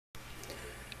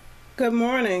Good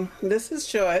morning. This is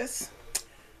Joyce,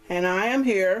 and I am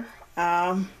here.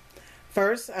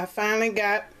 First, I finally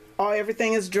got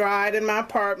everything is dried in my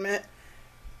apartment.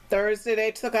 Thursday,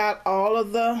 they took out all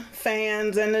of the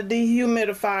fans and the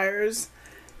dehumidifiers,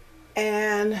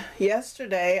 and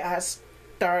yesterday I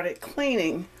started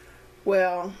cleaning.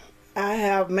 Well, I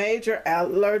have major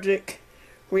allergic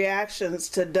reactions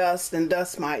to dust and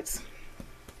dust mites,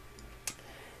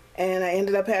 and I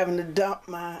ended up having to dump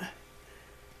my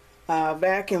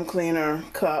vacuum cleaner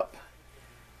cup,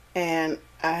 and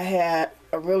I had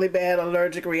a really bad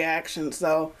allergic reaction,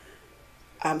 so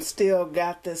I'm still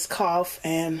got this cough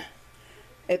and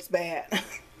it's bad.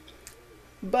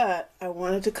 But I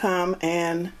wanted to come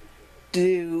and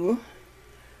do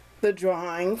the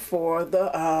drawing for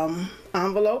the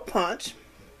envelope punch.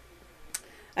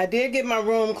 I did get my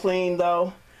room clean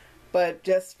though, but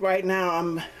just right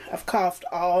now I've coughed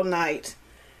all night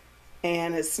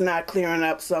and it's not clearing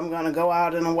up, so I'm going to go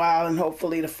out in a while and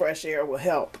hopefully the fresh air will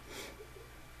help.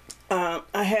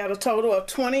 I had a total of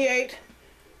 28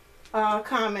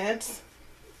 comments.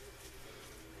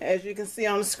 As you can see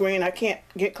on the screen, I can't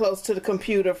get close to the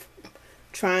computer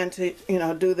trying to,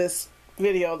 do this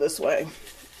video this way.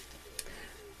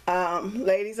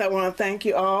 Ladies, I want to thank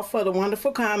you all for the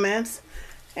wonderful comments,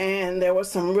 and there were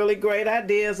some really great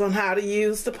ideas on how to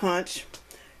use the punch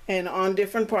and on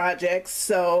different projects,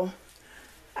 so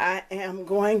I am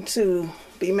going to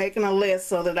be making a list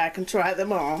so that I can try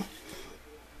them all.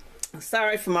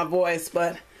 Sorry for my voice,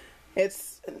 but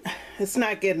it's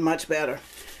not getting much better.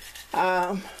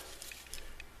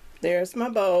 There's my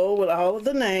bowl with all of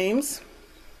the names.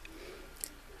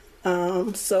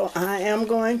 So I am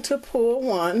going to pull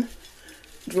one.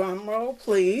 Drum roll,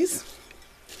 please.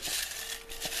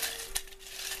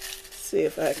 See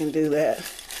if I can do that.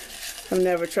 I've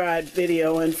never tried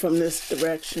videoing from this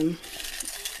direction.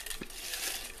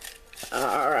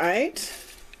 Alright,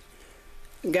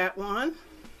 got one,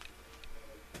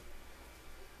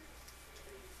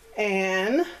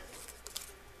 and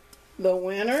the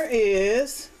winner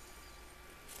is,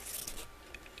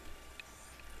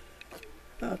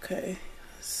 okay,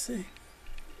 let's see,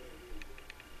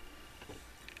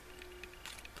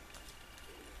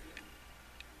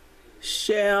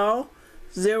 Shell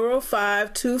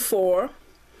 0524,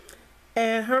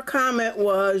 and her comment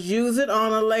was, use it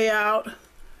on a layout.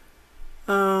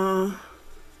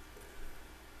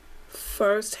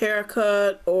 First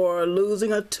haircut or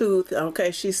losing a tooth.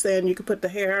 Okay, she's saying you can put the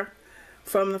hair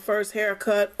from the first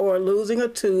haircut or losing a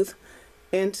tooth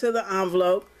into the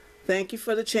envelope. Thank you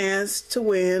for the chance to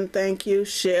win. Thank you,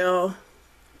 Shelly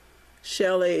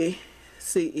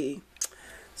CE.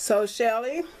 So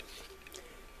Shelly,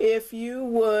 if you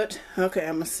would, okay,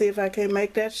 I'm gonna see if I can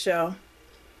make that show.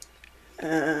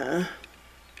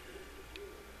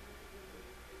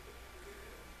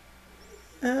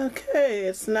 Okay,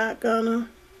 it's not gonna.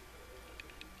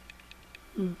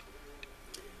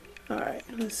 Alright,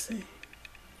 let's see.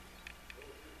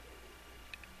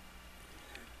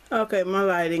 Okay, my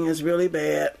lighting is really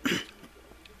bad.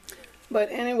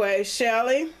 But anyway,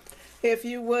 Shelly, if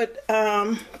you would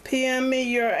PM me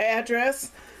your address,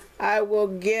 I will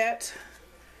get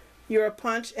your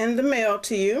punch in the mail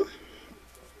to you.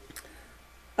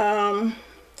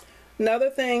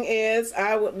 Another thing is,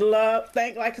 I would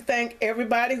like to thank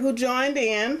everybody who joined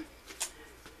in.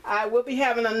 I will be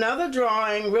having another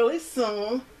drawing really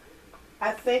soon. I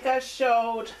think I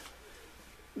showed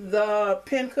the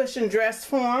pincushion dress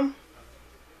form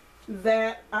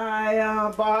that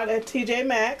I bought at TJ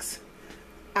Maxx.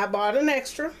 I bought an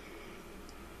extra,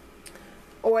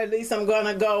 or at least I'm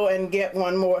gonna go and get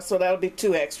one more, so that'll be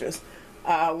 2 extras.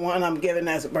 One I'm giving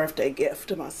as a birthday gift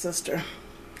to my sister.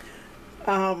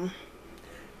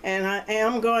 And I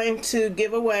am going to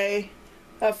give away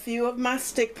a few of my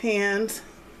stick pins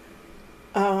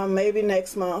maybe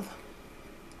next month,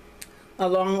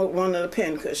 along with one of the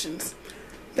pin cushions.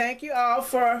 Thank you all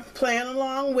for playing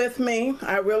along with me.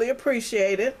 I really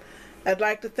appreciate it. I'd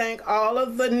like to thank all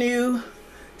of the new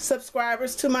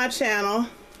subscribers to my channel.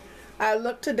 I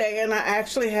looked today and I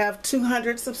actually have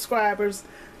 200 subscribers.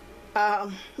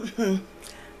 When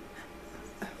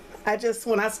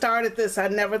I started this, I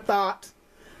never thought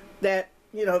that,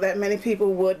 that many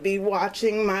people would be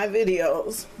watching my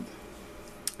videos.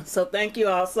 So thank you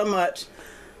all so much.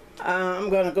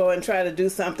 I'm going to go and try to do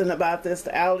something about this.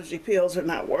 The allergy pills are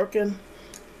not working,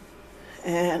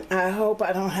 and I hope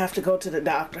I don't have to go to the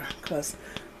doctor,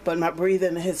 but my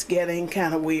breathing is getting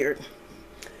kind of weird.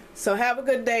 So have a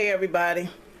good day, everybody.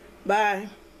 Bye.